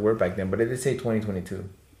circa was the word back then, but it did say 2022.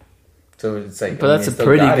 So it's like, but that's a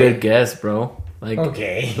pretty good guess, bro. Like,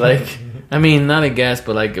 okay, not a guess,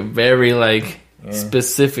 but like a very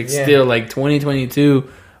specific. Still, like 2022.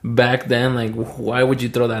 Back then, why would you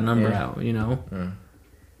throw that number out? And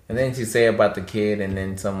then to say about the kid, and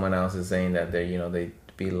then someone else is saying that they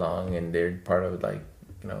belong and they're part of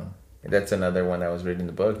that's another one that was reading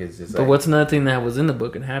the book. Is just. But what's another thing that was in the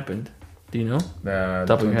book and happened? Do you know? The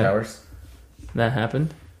Twin Towers. That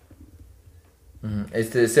happened. Mm-hmm.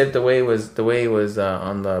 It said the way it was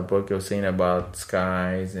on the book. It was saying about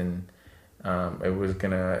skies and. It was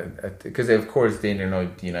gonna, because of course they didn't know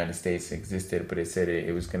the United States existed, but it said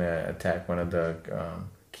it was gonna attack one of the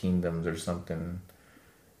kingdoms or something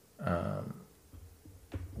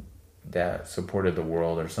that supported the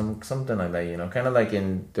world or something like that. Kind of like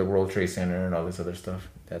in the World Trade Center and all this other stuff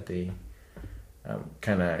that they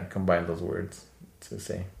kind of combined those words to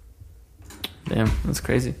say. Damn, that's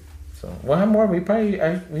crazy. So we'll have more. We probably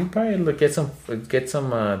get some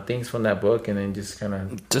things from that book and then just kind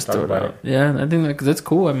of talk about it. Yeah, I think that's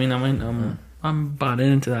cool. I'm bought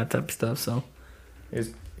into that type of stuff. So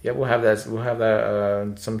we'll have that. We'll have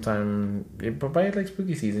that sometime. Probably like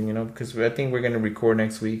spooky season, because I think we're gonna record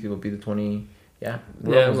next week. It will be the 20. Yeah.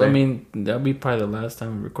 That'll be probably the last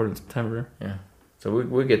time we record in September. Yeah. So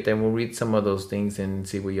we'll get them. We'll read some of those things and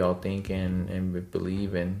see what y'all think and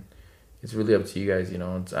believe in. It's really up to you guys,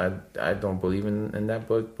 I don't believe in that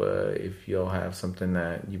book, but if y'all have something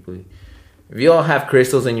that you believe, if y'all have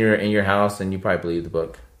crystals in your house, then you probably believe the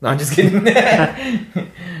book. No, I'm just kidding.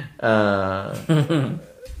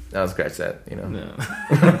 I'll scratch that, No.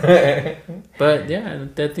 But yeah,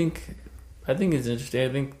 I think it's interesting. I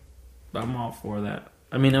think I'm all for that.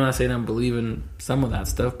 I'm not saying I'm believing some of that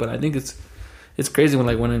stuff, but I think it's crazy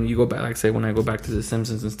when you go back, like say when I go back to The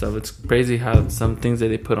Simpsons and stuff. It's crazy how some things that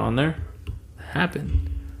they put on there happen.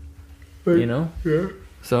 Yeah.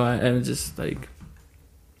 So I'm just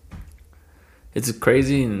it's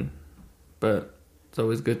crazy, but it's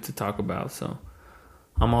always good to talk about. So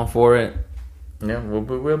I'm all for it. Yeah,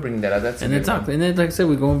 we'll bring that up. That's and then like I said,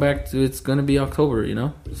 we're going back to it's gonna be October,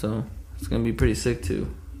 so it's gonna be pretty sick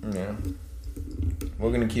too. Yeah,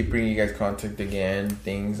 we're gonna keep bringing you guys content again,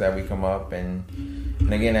 things that we come up, and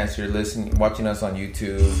again, as you're watching us on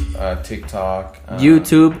YouTube, TikTok,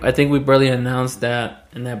 YouTube. I think we barely announced that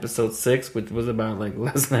in episode 6, which was about like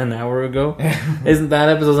less than an hour ago. Isn't that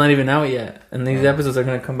episode's not even out yet? And these episodes are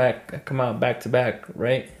gonna come out back to back,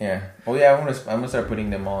 right? Yeah. Oh yeah, I'm gonna start putting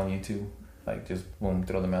them all on YouTube. Like just boom,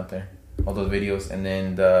 throw them out there, all those videos, and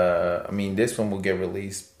then this one will get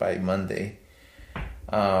released by Monday.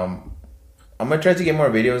 I'm gonna try to get more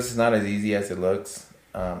videos. It's not as easy as it looks.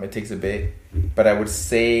 It takes a bit, but I would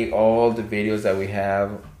say all the videos that we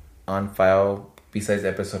have on file, besides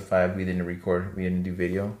episode 5, we didn't record, we didn't do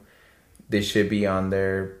video. They should be on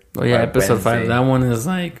there. Oh yeah, episode 5. That one is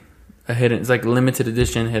like a hidden. It's like limited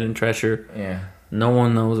edition, hidden treasure. Yeah. No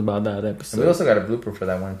one knows about that episode. And we also got a blooper for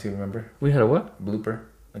that one too, remember? We had a what? Blooper.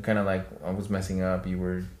 Kind of like I was messing up, you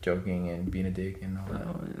were joking and being a dick and all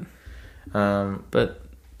that. But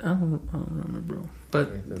I don't remember, bro.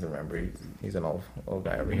 But he doesn't remember. He's an old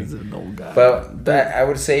guy over here. He's an old guy. But that I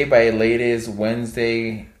would say by latest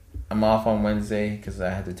Wednesday. I'm off on Wednesday because I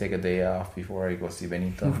had to take a day off before I go see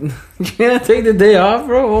Benito. You can't take the day off,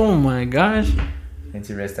 bro? Oh my gosh. And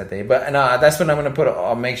to rest that day, but no, that's when I'm gonna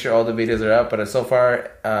I'll make sure all the videos are up. But so far,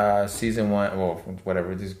 season 1, well,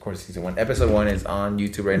 whatever. This is of course season 1. Episode 1 is on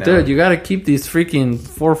YouTube right now. Dude, you gotta keep these freaking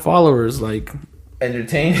 4 followers like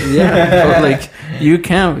entertained. Yeah, but like you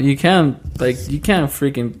can't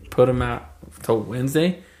freaking put them out till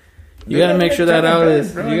Wednesday. You gotta make sure that out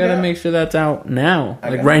is. You gotta make sure that's out now,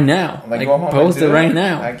 like right now. Like post it right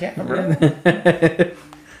now. I can't, bro.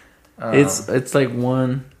 It's like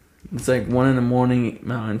 1. It's like 1 a.m.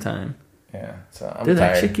 Mountain Time. Yeah, so I'm tired. tired.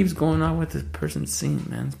 That shit keeps going on with this person's scene,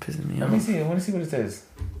 man. It's pissing me off. Let me see. I want to see what it says.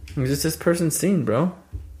 It's just this person's scene, bro.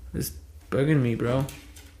 It's bugging me, bro.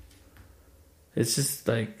 It's just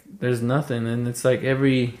like there's nothing, and it's like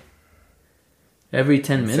every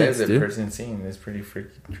 10 minutes, says dude. Person's scene. It's pretty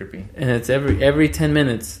freaky, trippy. And it's every 10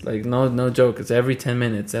 minutes. Like no joke. It's every 10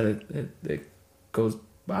 minutes that it goes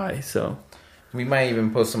by. So. We might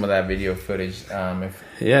even post some of that video footage. You might.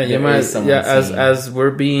 Yeah, as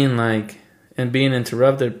we're being like and being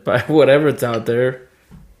interrupted by whatever's out there,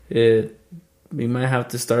 we might have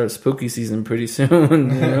to start spooky season pretty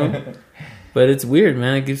soon. But it's weird,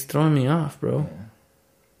 man. It keeps throwing me off, bro. Yeah.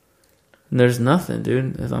 And there's nothing,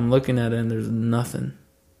 dude. As I'm looking at it, and there's nothing.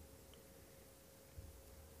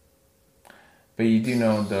 But you do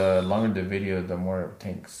know the longer the video, the more it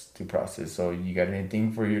takes to process. So you got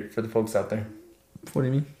anything for the folks out there? What do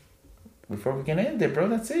you mean? Before we can end it, bro,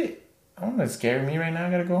 that's it. I don't want to scare me right now.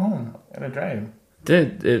 I gotta go home. I gotta drive.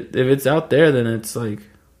 Dude, if it's out there, then it's like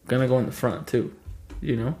gonna go in the front too.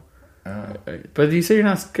 But you say you're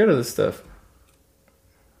not scared of this stuff.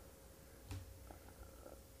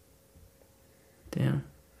 Damn.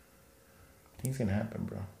 Things gonna happen,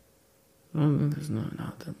 bro. There's nothing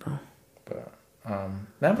out there, bro. But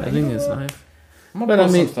I think it's life. I'm gonna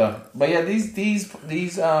post some stuff. But yeah, these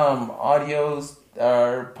audios,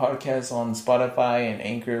 our podcasts on Spotify and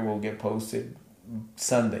Anchor will get posted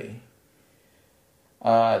Sunday.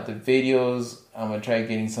 The videos, I'm gonna try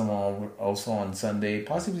getting some also on Sunday,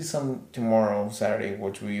 possibly some tomorrow, Saturday,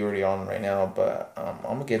 which we already on right now. But I'm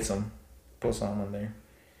gonna get some, post some on there,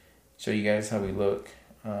 show you guys how we look.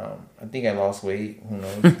 I think I lost weight. Who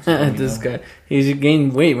knows? This guy, he's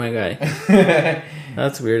gained weight, my guy.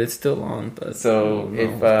 That's weird. It's still on, but so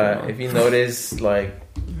if you notice like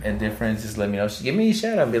a difference, just let me know. Just give me a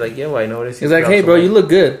shout out. Be like, yo, I noticed. He's like, hey, bro, you look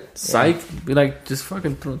good. Psych. Yeah. Be like, just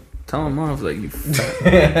fucking tell him off. Like,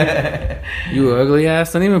 you ugly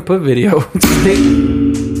ass. Don't even put video.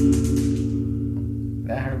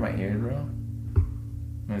 That hurt my ears, bro.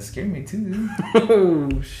 It scared me too, dude.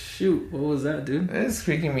 Oh shoot! What was that, dude? It's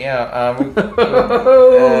freaking me out. Do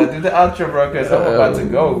the outro, bro, because I'm about to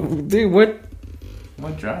go. Dude, what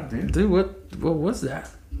dropped, dude? Dude, what was that?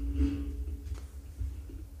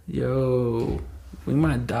 Yo, we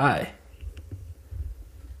might die.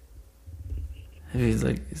 He's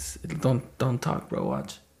like, don't talk, bro.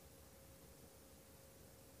 Watch.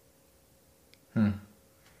 Do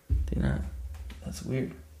not. That's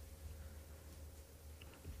weird.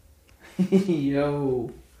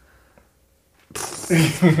 Yo.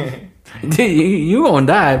 Dude, you gonna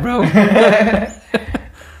die, bro. I'm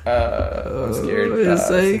scared.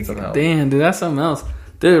 It's like, damn, dude, that's something else.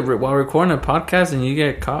 Dude, while recording a podcast and you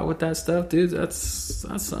get caught with that stuff, dude, that's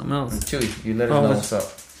something else. Chewy, you let us know what's up.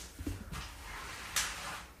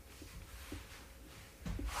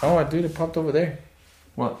 Oh, dude, it popped over there.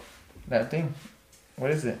 What? That thing.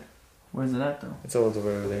 What is it? Where's it at, though? It's always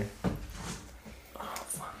over there. Oh,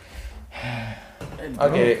 fuck. I'll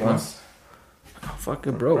get it once. Oh, fuck,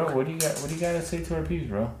 it broke. Bro, what do you got to say to our peeps,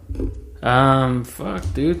 bro?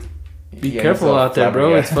 Fuck, dude. Be careful out there,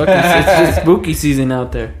 bro. It's fucking it's spooky season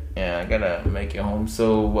out there. Yeah, I gotta make it home.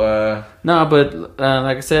 So, no, but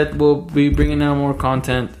like I said, we'll be bringing out more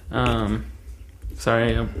content.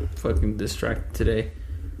 Sorry, I'm fucking distracted today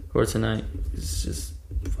or tonight. It's just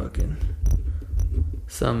fucking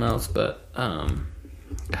something else. But god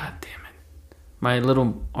damn it, my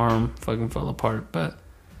little arm fucking fell apart. But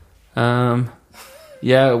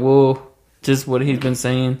yeah, we'll just what he's been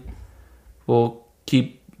saying. We'll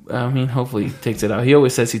keep. I mean, hopefully he takes it out. He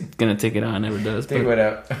always says he's gonna take it out, and never does. Take it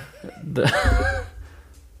out.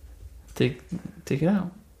 Take it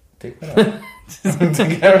out. Take it out. Take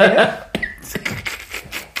it out right now.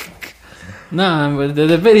 Nah, but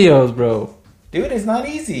the videos, bro. Dude, it's not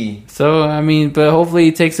easy. So I mean, but hopefully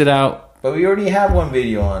he takes it out. But we already have one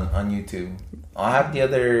video on YouTube. I'll have the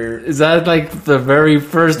other. Is that like the very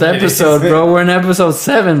first episode, bro? We're in episode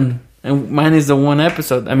 7. And mine is the one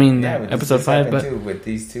episode. I mean, yeah, episode 5. But too, with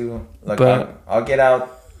these two, like, but I'll get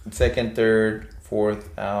out 2nd, 3rd,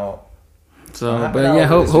 4th out. So, but yeah,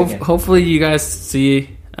 hopefully you guys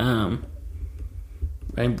see. And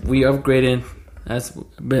we upgraded, as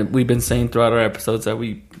we've been saying throughout our episodes, that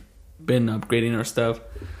we've been upgrading our stuff.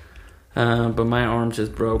 But my arm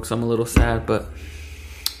just broke, so I'm a little sad. But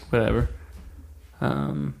whatever.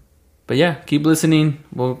 But yeah, keep listening.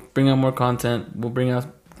 We'll bring out more content. We'll bring out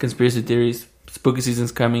conspiracy theories. Spooky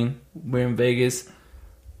season's coming. We're in Vegas.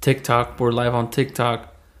 TikTok. We're live on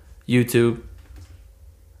TikTok, YouTube,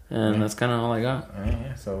 and that's kind of all I got. All right,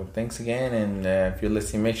 yeah. So thanks again, and if you're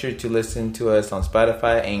listening, make sure to listen to us on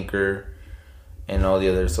Spotify, Anchor, and all the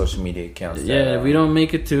other social media accounts. Yeah, if we don't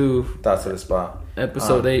make it to Thoughts of the Spot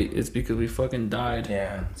episode 8, it's because we fucking died.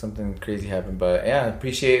 Yeah, something crazy happened, but yeah,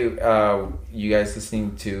 appreciate you guys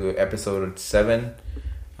listening to episode 7.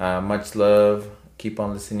 Much love. Keep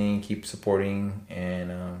on listening, keep supporting,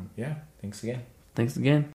 and yeah, thanks again. Thanks again.